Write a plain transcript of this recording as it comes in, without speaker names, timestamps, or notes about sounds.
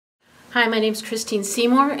Hi, my name's Christine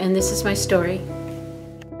Seymore, and this is my story.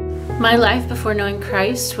 My life before knowing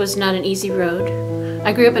Christ was not an easy road.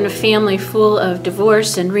 I grew up in a family full of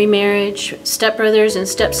divorce and remarriage, stepbrothers and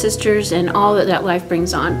stepsisters, and all that life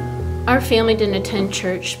brings on. Our family didn't attend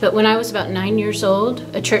church, but when I was about 9 years old,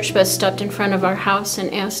 a church bus stopped in front of our house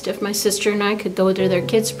and asked if my sister and I could go to their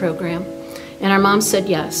kids program, and our mom said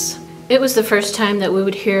yes. It was the first time that we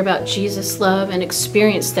would hear about Jesus' love and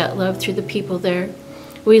experience that love through the people there.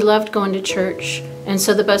 We loved going to church, and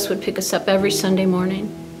so the bus would pick us up every Sunday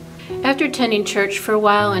morning. After attending church for a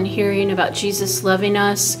while and hearing about Jesus loving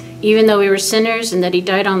us, even though we were sinners and that He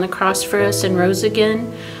died on the cross for us and rose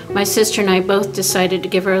again, my sister and I both decided to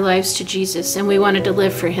give our lives to Jesus, and we wanted to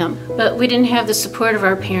live for Him. But we didn't have the support of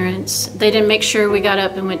our parents. They didn't make sure we got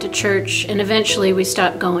up and went to church, and eventually we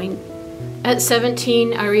stopped going. At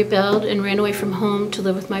 17, I rebelled and ran away from home to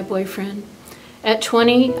live with my boyfriend. At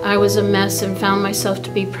 20, I was a mess and found myself to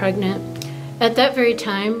be pregnant. At that very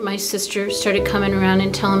time, my sister started coming around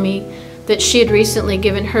and telling me that she had recently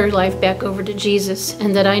given her life back over to Jesus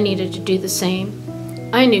and that I needed to do the same.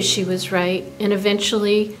 I knew she was right, and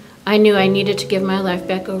eventually I knew I needed to give my life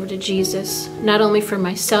back over to Jesus, not only for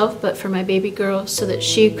myself, but for my baby girl so that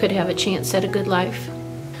she could have a chance at a good life.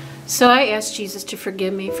 So I asked Jesus to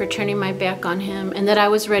forgive me for turning my back on Him and that I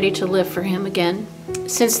was ready to live for Him again.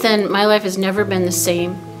 Since then, my life has never been the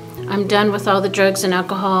same. I'm done with all the drugs and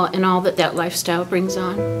alcohol and all that lifestyle brings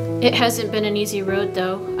on. It hasn't been an easy road,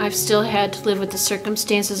 though. I've still had to live with the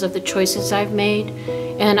circumstances of the choices I've made,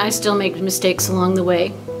 and I still make mistakes along the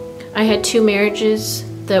way. I had 2 marriages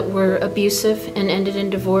that were abusive and ended in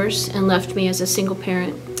divorce and left me as a single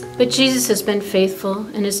parent. But Jesus has been faithful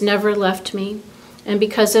and has never left me, and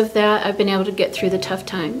because of that, I've been able to get through the tough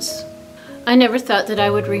times. I never thought that I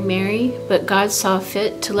would remarry, but God saw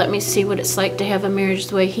fit to let me see what it's like to have a marriage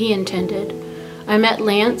the way He intended. I met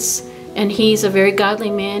Lance, and he's a very godly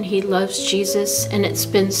man. He loves Jesus, and it's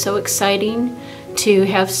been so exciting to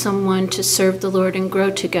have someone to serve the Lord and grow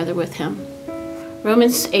together with Him.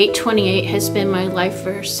 Romans 8:28 has been my life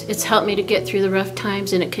verse. It's helped me to get through the rough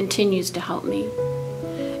times, and it continues to help me.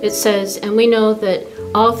 It says, "And we know that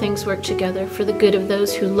all things work together for the good of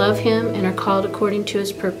those who love Him and are called according to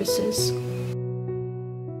His purposes."